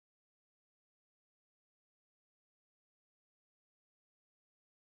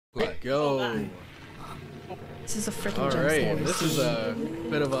Let's go. This is a freaking Alright, this is a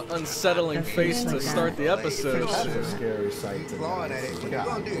bit of an unsettling face to start the episode. That's a scary sight to What you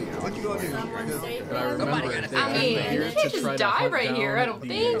gonna do? What you gonna do? But I remember they came here to try to hunt down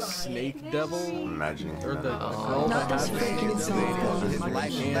the snake devil, or the girl that had the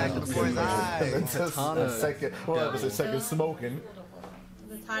snake devil, and Katana second smoking.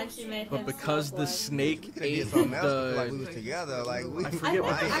 But because the snake ate the... I forget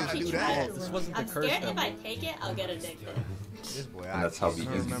what this is called. This wasn't the curse devil. If I take it, I'll get addicted. And that's how you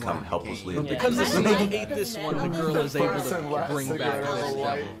become helplessly But addicted. because the snake ate this one, the girl is able to bring back this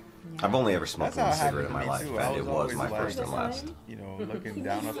devil. I've only ever smoked one cigarette in my life, and it was my first and last. You know, looking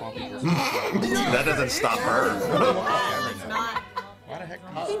down upon people. That doesn't stop her. Why the heck?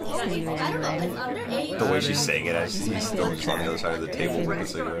 I don't know, it's underage. The way she's saying it, as he's still on the other side of the table with the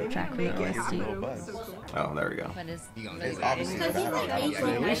cigarette. Oh, there we go. At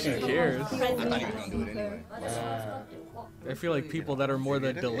least she cares. I feel like people that are more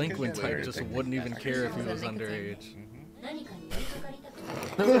the delinquent type just wouldn't even care if he was underage.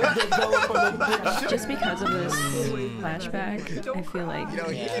 Just because of this flashback, I feel like.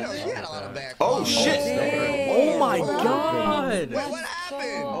 Oh shit! Oh my god! What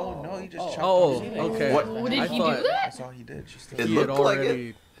happened? Oh no, he just chopped Oh, off. okay. What? Did he do that? That's all he did. Just It He had looked like already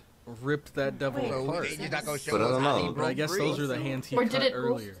it, ripped that devil apart. You're not gonna show but I us don't how he know. But I guess those are the hands he Or did cut it-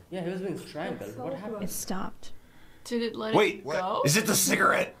 earlier. Yeah, he was being strangled. What happened? It stopped. Did it let Wait, it go? is it the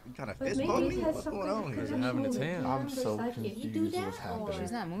cigarette? You kind of fist bump me? What's going on Does here? it have in its hand? I'm so confused what's happening.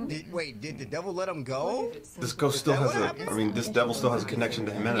 She's not moving. Wait, did the devil let him go? This ghost still has a, I mean, this devil still has a connection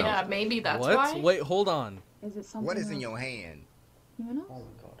to Himeno. Yeah, maybe that's What? why. Wait, hold on. What is in your hand? Oh my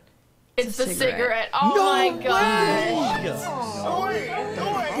god. It's the cigarette. cigarette. Oh my god.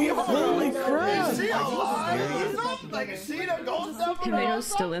 Holy crap! Himeno's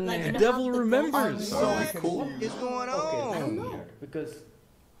still in there. The devil remembers. What is going on? Because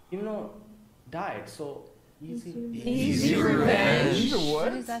died, so easy. Easy revenge.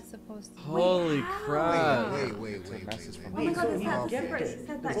 What is that supposed to Holy crap. Wait.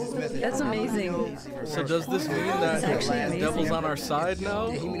 That's amazing. So does this mean that actually the amazing. devil's on our side now?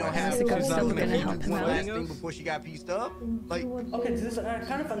 Did Himeno Is have the ghost She's not devil gonna gonna keep help him out? playing thing us? before she got pieced up? Like, Okay, this is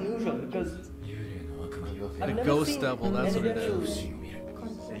kind of unusual because The ghost devil, that's what it is.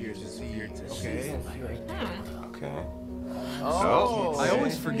 okay. Okay. Oh, I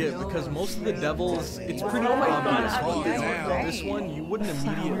always forget because most of the devils, it's pretty obvious what they are. This one, you wouldn't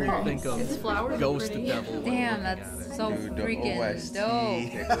immediately think of ghost devil. Damn, that's so freaking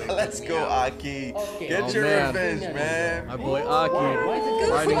dope. Let's go, Aki. Get Oh, your man. revenge, man. My boy Aki,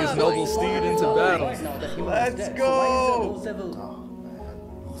 riding his noble steed into battle. Let's go.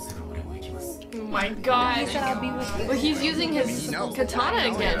 Oh my god. Well, he's using his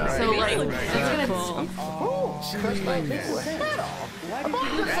katana again, so like, it's gonna.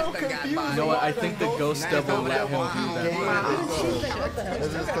 You know what? I think the ghost devil let him do that.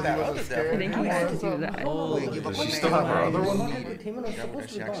 I think he had to do that. Does she still have her other one?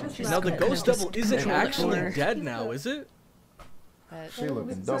 Now the ghost devil isn't actually dead now, is it? She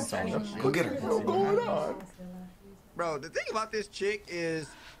looking dumbfounded. Go get her. What's going on? Bro, the thing about this chick is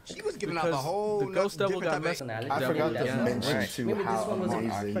she was giving out Because the whole the ghost devil got messed. messed. I forgot to mention Right. too Maybe how this one was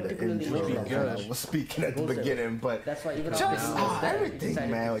amazing the particularly intro good. that I was speaking at the beginning, but That's why even just everything,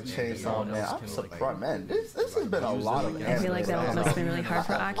 man, with Chainsaw Man. I'm surprised, man. This has been a lot of. I feel like that must have been really hard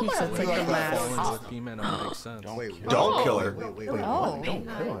for Aki, so it's like the last. Falling with Himeno makes sense. Don't kill her. Wait. Oh. Don't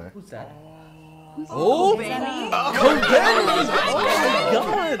kill her. Who's that? Oh! Kobayashi! Oh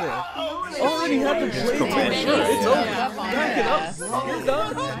my god! Already had the blade to Kobayashi. sure. It's over. Back it up. You're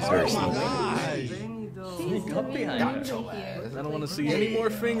done. Sneak up behind her. I don't want to see any more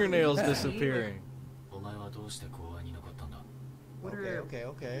fingernails disappearing.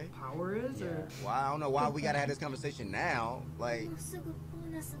 Okay. Power is or? Well, I don't know why we gotta have this conversation now. Like,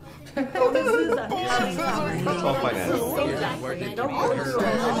 It's all financial.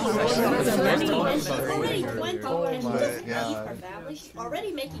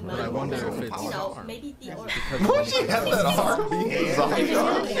 Already making But I money. wonder if it's Maybe the Why'd she have that arm? It's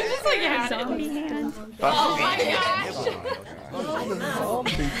like a Zombie hand. Oh my gosh!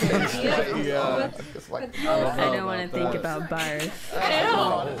 Yeah. I don't want to think about bars. I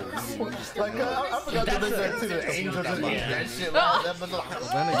know. Like, I forgot to mention to the angels and that shit.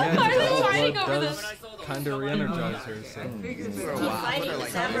 Then again, Why are they the fighting blood over does this? kind of re-energize her. So. He's fighting the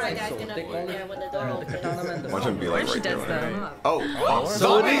samurai guy's gonna be there when the door opens. Watch him be like She right does there. though. Oh,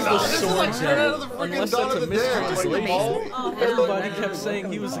 So it is the sword devil. Unless that's a mistranslation. Everybody kept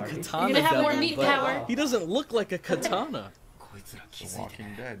saying he was a katana You're gonna have more devil, meat but power. he doesn't look like a katana.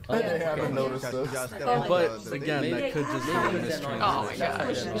 Walking Dead. I haven't noticed this. But again, that could just be a mistranslation. Oh my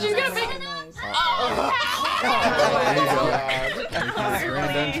gosh. She's gonna make it. There you go.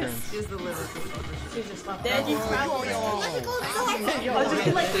 Grand entrance. Then you I'll just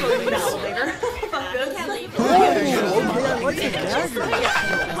be like floating in the elevator.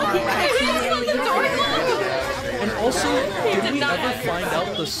 And also, did we ever find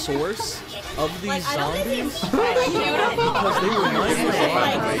out the source of these zombies? Because they remind me of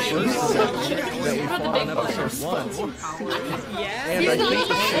the first zombie that we fought in episode 1. And I think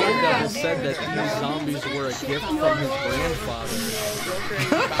the Shadow Devil said that these zombies were a gift from his grandfather.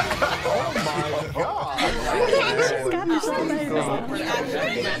 Oh my god!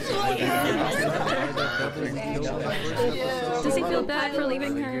 Does he feel bad for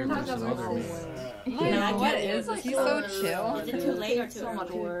leaving her? No, what is? He's so chill. Is it too late or too much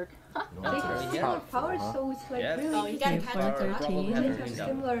work? Power, so it's like Oh, you got 413.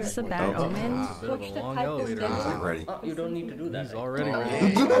 It's a bad omen. It's a bit of a long elevator. Ready. You don't need to do that. He's already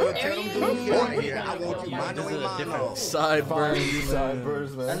ready. Sideburns.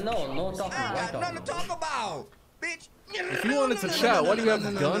 Sideburns, man. And no talking. I got nothing to talk about, bitch. If you wanted to chat, why do you have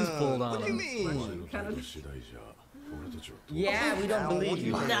guns pulled on What do you him? mean? Yeah, we don't believe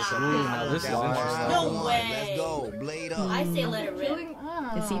you. Ooh, now this is interesting. No way. Let's go. Blade up. I say let it rip.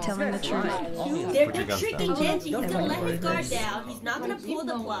 Is he telling the truth? They're tricking Genji. He's gonna let his guard down. He's not gonna pull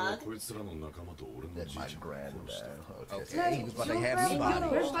the plug. That's my granddad. Okay, he was about to have me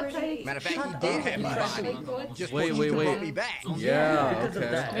body. Matter of fact, he did have me body. Just Wait. me back. Yeah,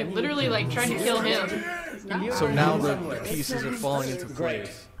 okay. They literally like trying to kill him. So now the pieces are falling into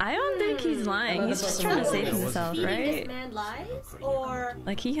place. I don't think he's lying. He's just trying to save himself, This right? man lies, or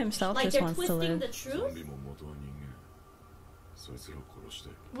Like he himself like just they're wants to twisting live. the truth.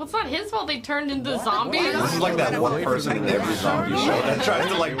 Well, it's not his fault they turned into zombies. This is like that one person in every zombie show that tries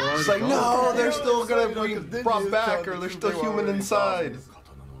to like, it's like, no, they're still gonna be brought back or they're still human inside.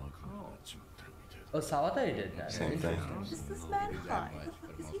 Oh, Sawatari did that. Same thing. Is this man high?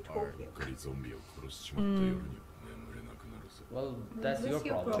 Is he talking? Well, that's your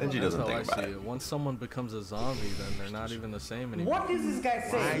problem. Denji That's doesn't how I think about see it. it. Once someone becomes a zombie, then they're not even the same anymore. What is this guy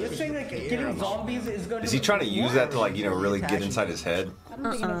saying? You're saying that killing zombies is going to... Is he trying to use that to like, you know, really get inside his head?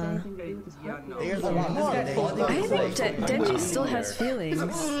 There's a lot. I think Denji still has feelings.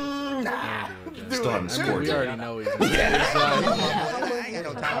 Still haven't scored We yet. already know he's I ain't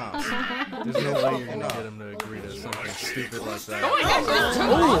got no time. There's no way you're gonna get him to agree to something stupid like that. Oh my gosh,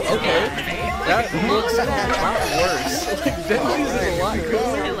 Oh, okay. That looks a lot worse. Like, Denji's is a lot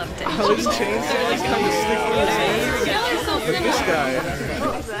cooler. I love Denji. How his chainsaw is kind of sticking in his hand. Look at this guy.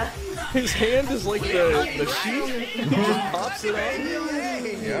 His hand is like the sheath. He just pops it on.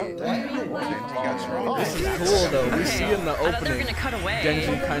 This is cool though. We see in the I thought they were opening, gonna cut away.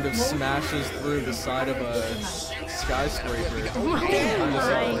 Denji kind of smashes through the side of a skyscraper. Oh my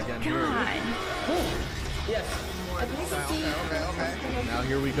God. Yes. Now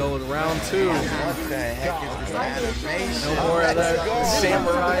here we go with round 2. What the heck is this animation? No more of that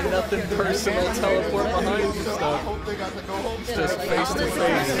samurai, nothing personal, teleport behind you stuff. It's just face to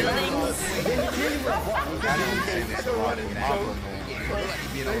face.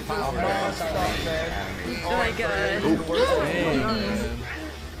 Oh my god.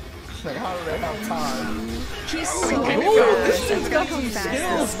 Like, how do they have time? He's so good. Let's go how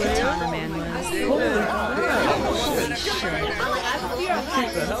fast this Katana man was. Keep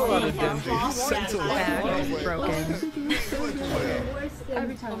the hell out of Denji. He's sent to Back broken.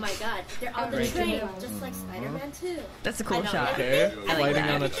 Oh my god, they're on the train, just like Spider-Man 2. That's a cool shot. Okay, I like fighting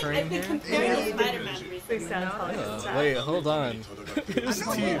that. on a train here. Spider-Man Wait, hold on. His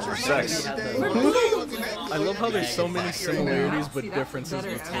teeth are Sex. I love how there's so many similarities but differences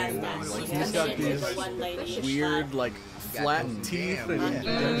between them. Like he's got these weird, like flat teeth, and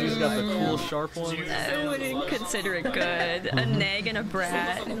Denji's got the cool sharp ones. I wouldn't consider it good. A neg and a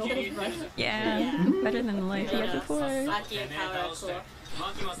brat. Yeah, better than the life he had before.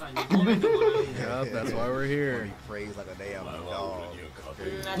 Yep, that's why we're here. Praise like a damn dog.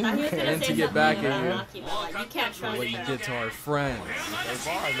 And to get back at you. You can't trust What you did to our friends. As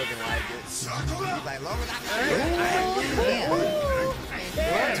far as looking like it. He's like, long as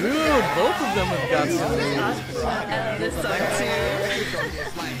Dude, both of them have got some moves. This song too.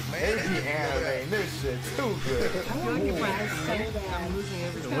 They be animating this shit too good.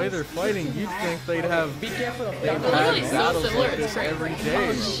 The way they're fighting, you'd think they'd have Literally so battles similar. like this every day.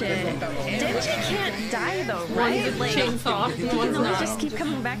 Oh shit. Denji can't die though, right? One's a Like, chainsaw, didn't one's they not. just keep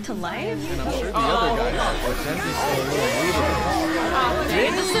coming back to life? And I'm sure the other guy, but Denji's still a little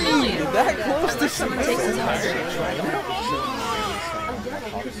weird. It's a civilian. That close to Someone takes his heart.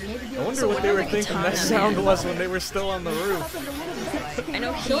 I wonder what they were thinking that sound was when they were still on the roof. I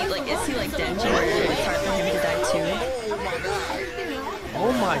know he, like, is he like Denji where it's hard for him to die too?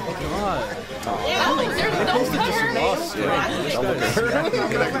 Oh my god. Yeah, like, there's no Just cover. lost strength. This guy's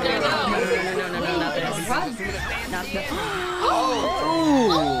No, not this. Not this.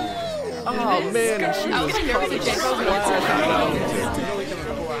 Oh man, and she I was was here for the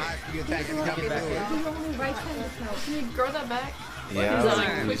Can you grow that back?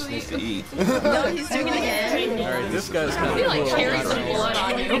 Yeah, he just needs to eat. No, he's doing it again. Alright, this guy's kind He of like cool. carries some blood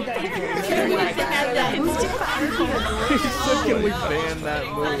on you. He said, can we ban that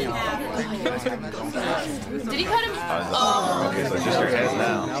movie? Did he cut him? Okay, so just your head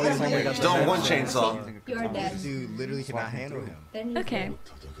now. Now he's only got Still one chainsaw. You're dead. This dude literally cannot handle him. Then Okay.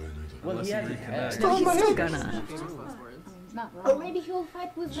 Well, he has his head. But he's still gonna. or maybe he'll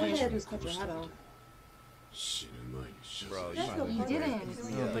fight with the head. Bro, He didn't. I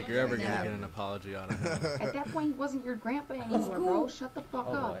don't think you're ever gonna get an apology out of him. At that point, he wasn't your grandpa anymore, bro. Shut the fuck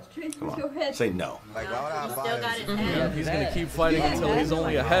up. Come on, say no. like, why would I buy Still got this? his head. He's gonna keep fighting until he's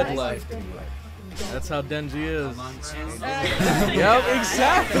only a head left. That's how Denji is. Yep,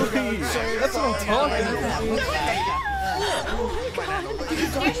 exactly. That's what I'm talking about. Did he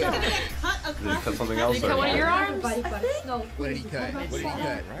cut something else? Did he cut one of your arms? No. What did he cut? What did he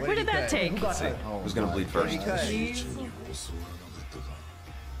cut? Where did that take? Who's gonna bleed first?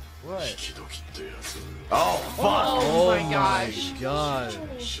 What? Oh, fuck! Oh my gosh. God.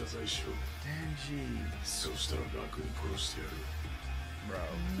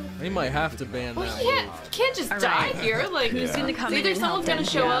 He might have to ban Well, that. you can't just die here. Like, Who's gonna come in either and help someone's gonna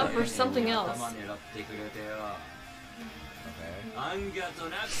Denji show out? up or something else. Did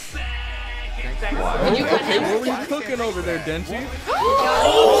you cut Okay, him? what were you cooking over there, Denji?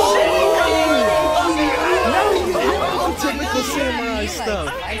 Typical samurai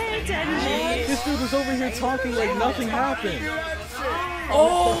stuff. This dude was over here talking like nothing happened.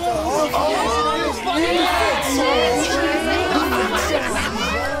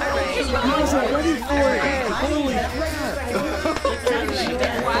 I wasn't ready for it. Holy crap.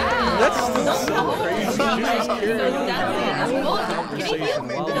 That's still so crazy.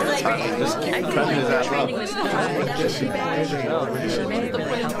 Just keep cutting his ass up.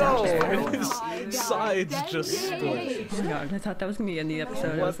 His sides just split. Oh god, I thought that was gonna be in the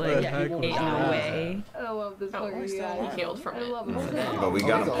episode. I was What like, the heck was eating that? away. I love this fucking He guy. healed from it. But we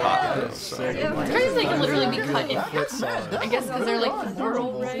got him popped. So. It's crazy they can literally be cut in. I guess because they're like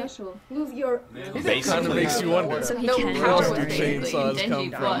mortal, right? Special. Move your. Kind of makes you wonder. So he No can. Where else power do was basically chainsaws Denji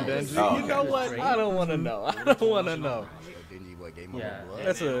come from, was. Denji? Oh, You know what? I don't want to know. I don't want to know. Dingy boy gave him Yeah.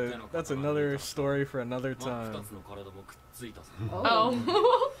 blood. That's another story for another time.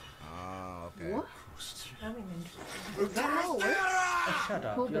 Oh. Oh, okay. What? Shut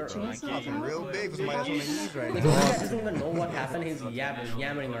up. Hold the You're chainsaw That's out? real big for somebody that's on their knees right Like, now. this guy doesn't even know what happened. He's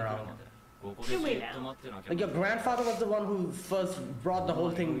yammering around. Like your grandfather was the one who first brought the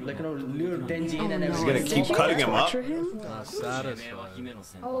whole thing, like, you know, lured Denji in and He's everything. gonna keep cutting him up. Satisfied.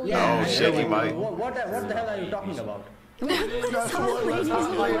 Oh, Yeah, Oh, shit, he might. What the hell are you talking about? Okay,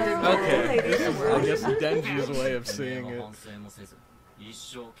 this is, I guess, Denji's way of seeing it.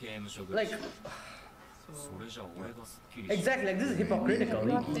 Like, exactly, like, this is hypocritical.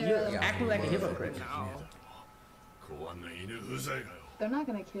 You're acting like a hypocrite. They're not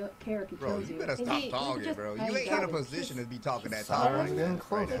gonna care if he Bro, kills you you. better stop talking, bro. You ain't in a position to be talking that talk. Siren getting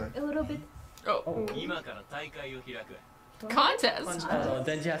closer. A little bit. Oh. Contest. I don't know,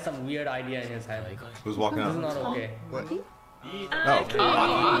 Denji has some weird idea in his head. Who's walking This is out? not okay. What? No.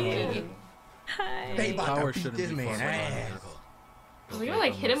 Oh. They about Power to beat shouldn't this be man fun. ass. Are we gonna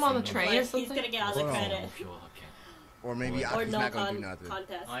like hit him on the train or He's something? gonna get all the credit. Or maybe Or Aki's no not gonna do nothing.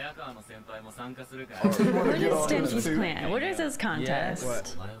 contest. What is Denji's plan? What is his contest? What?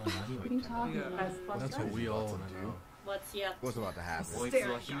 What are you talking about? That's what we all want to know. What's about to happen?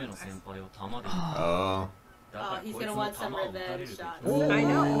 Oh. Oh, he's gonna want some revenge shots. I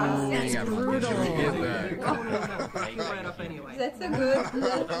know. That's brutal. That's a good.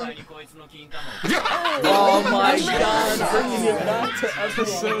 Oh my god, bringing it back to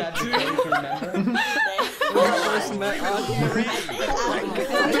episode 2. When we first met Aki.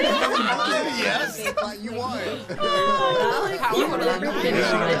 Yes, you won. How would I finish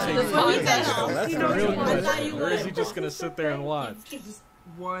this contest? That's the real question. Or is he just gonna sit there and watch?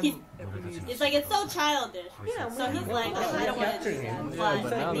 It's like, it's so childish. So he's like, oh, I don't want to do that. Yeah, but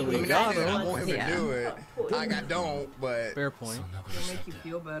now that we got him, I want him to do it. Like, I don't, but... Fair point. It'll make you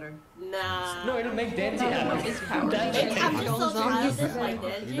feel better. Nah. No, it'll make Denji happy. It's so childish like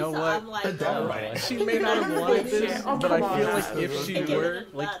Denji, You know so what? I'm like, She may not have wanted this, but I feel like if she were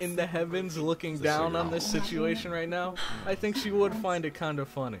like in the heavens looking down on this situation right now, I think she would find it kind of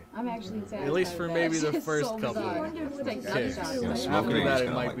funny. I'm actually sad. At least for maybe the first couple kicks. After that,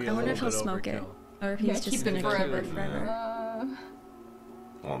 it might be a I wonder little if he'll bit smoke it, overkill. or if he's just gonna keep it forever.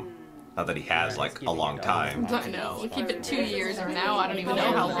 Well, not that he has like a long time. I know. We keep it 2 years from now. I don't even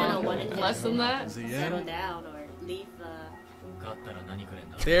know how long. Less than that. Is he in? settle down or leave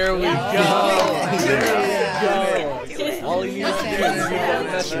There we go. There we go. All he needs to do is get that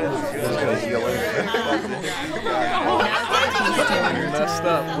message. You're messed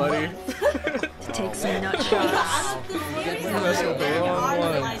up, buddy. Take some nut shots. You messed with the wrong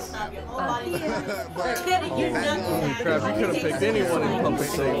one. Holy crap, you could have picked anyone in Puppet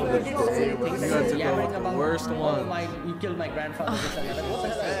Safe. You had to go with the worst one. You killed my grandfather.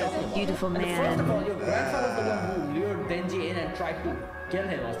 Beautiful First of man. all, your grandfather's the one who lured Denji in and tried to kill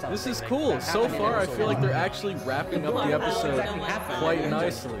him or something. This is cool. So far, I feel like they're actually wrapping up the episode quite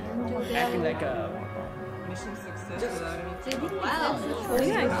nicely. Acting like a... Wow. Look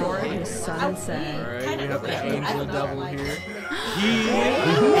at the sunset. Alright, we have the angel devil here. He, for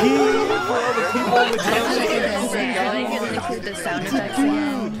all the people in the Are they gonna include the sound effects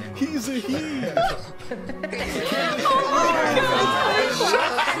again? He's a he. And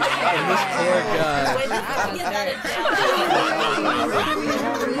this poor guy.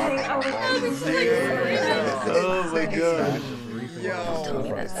 Oh my god.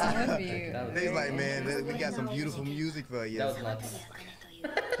 Yo, he's like, man, we got some beautiful music for you. Yeah, we're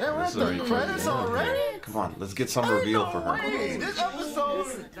at the credits already? Come on, let's get some reveal for her. Hey, this episode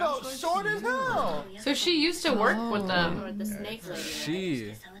felt short as hell. So she used to work with them.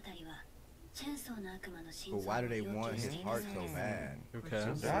 She. But why do they want his heart so bad? Okay.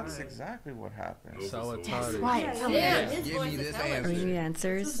 That's exactly what happened. Sawatari. Give me this answer. Are you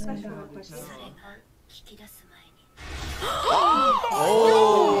answers?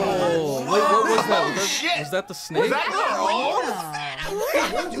 Oh! Wait, what was that? Was that the snake?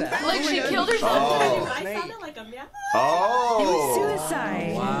 Like she killed herself. Oh! It was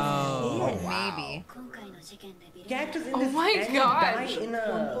suicide. Wow. Maybe. Characters in Oh this my anime gosh. die in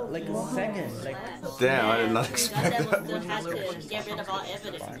a like a second. Like Damn, I did not expect that.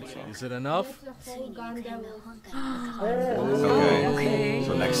 Is it enough? Okay.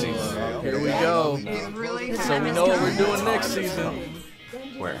 So next season. Here we go. So we know what we're doing next season.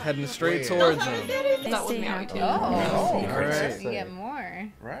 Where? Heading straight towards him. That was Meowie too. Alright. You get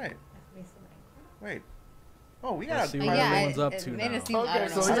more. Right. Wait. Oh, we Let's got. see what everyone's up to now. Okay,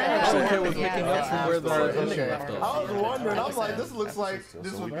 so I'm actually okay with picking up from where the ending left I off. was wondering, I was like, this looks like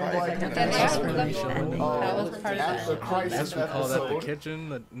this would be like That was part of after that. Crisis Guess we call that the episode.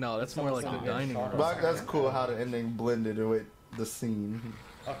 kitchen? No, that's more like the dining room. But that's cool how the ending blended with the scene.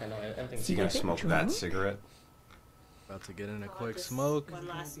 okay, no, everything. So you gonna smoke that cigarette? About to get in a quick smoke One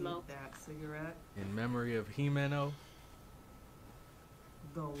last smoke. That cigarette. in memory of Himeno.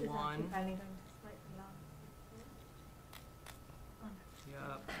 The one.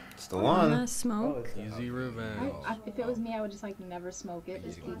 Yep. It's the one. Smoke Easy revenge. If it was me, I would just like never smoke it.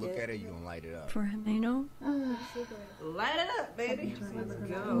 Just keep Look at it. it, you gonna light it up. for Himeno. Light it up, baby. Let's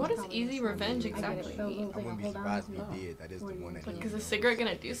go. What is easy revenge I get exactly? it. So little I thing, wouldn't be hold on. surprised if he did. That is the one that Like, is a cigarette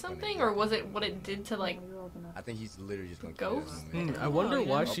gonna do something, or was it what it did to like? I think he's literally just gonna Ghost? kill him. I wonder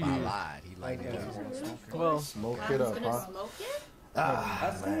why she. I lied. He lighted it up. Well, Smoke it up, huh? I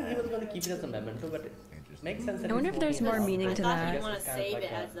was thinking he was going to keep it as a memento, but it makes sense. That I wonder if there's more meaning to that. want to save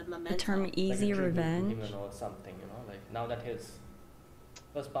it as the memento. The term easy revenge. Or something, you know, like now that his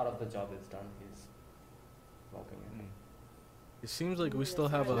first part of the job is done, he's walking in. it seems like we still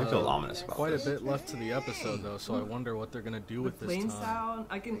have I feel ominous about quite a this. bit left to the episode, though. So I wonder what they're gonna do with this Plain time. sound.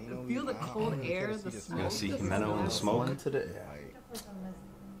 I can feel the cold air, the You smoke. gonna see Himeno in the smoke? One to the air.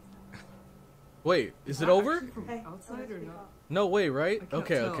 Wait, is it over? From outside or not? No way, right? can't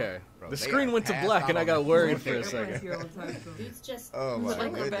Okay, tell. okay. Bro, The they screen are went to passed black and out I got on worried the for a Airplanes second. here all the time, so. Dude's just Oh Was my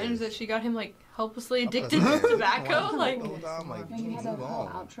it like revenge goodness. that she got him like helplessly addicted to tobacco? Like, Hold on, like, And you had a move whole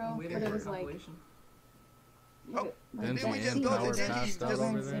on. outro, Waiting but it for was like. compilation. Oh, Then did we just Ian go Power to Denji's passed out just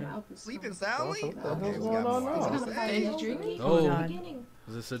over there. sleeping soundly? What the hell's Okay, we going got on more now? to say. is he drinking? Oh, God.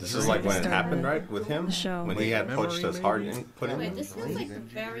 is this a This is like when it Started happened, right? With him? the show. When he had Memory, poached his maybe? heart in, put Wait, in? this was like the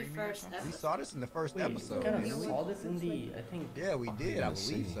very first We episode. saw this in the first We episode. kind of saw this in the, I think, Yeah, we did. I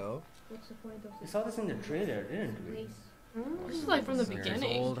believe so. we saw this in the trailer, didn't we? This is like from the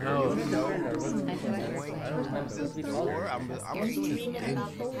beginning. Old house. I'm assuming he's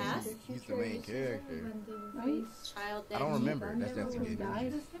the main character. I don't remember. That's definitely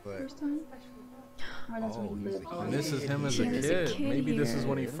good. But And this is him as a kid. Maybe this is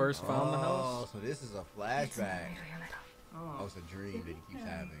when he first found the house. So this is a flashback. Oh, it's a dream that he keeps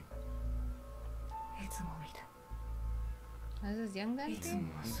having. Was this young guy?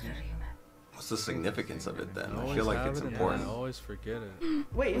 What's the significance of it then? I Always feel like have it's it in important. mind. I always forget it.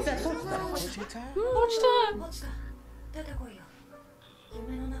 Wait, is that Watch Time? I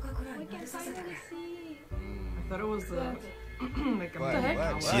thought it was like a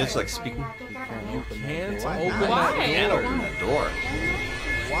See, it's like speaking. You can't open Why? that door. You can't open that door.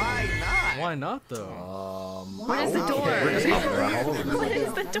 Why not? Why not though? What is the door? What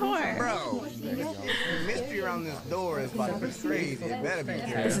is the door? Bro, the mystery around this door is like crazy. It better be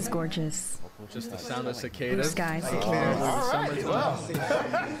clear. This is gorgeous. Just the sound of cicadas. Sky Cicadas.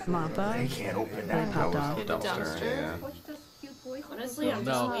 Mappa. They can't open They that popped off. dumpster. Yeah. Honestly, I'm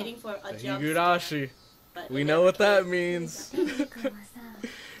just waiting for a jump. Higurashi. We know what that means.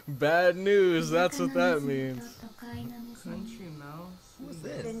 Bad news, that's what that means. Country mouse. Who's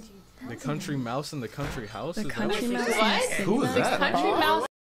this? The country mouse in the country house? The Is that country what mouse. What? Who is that? Country mouse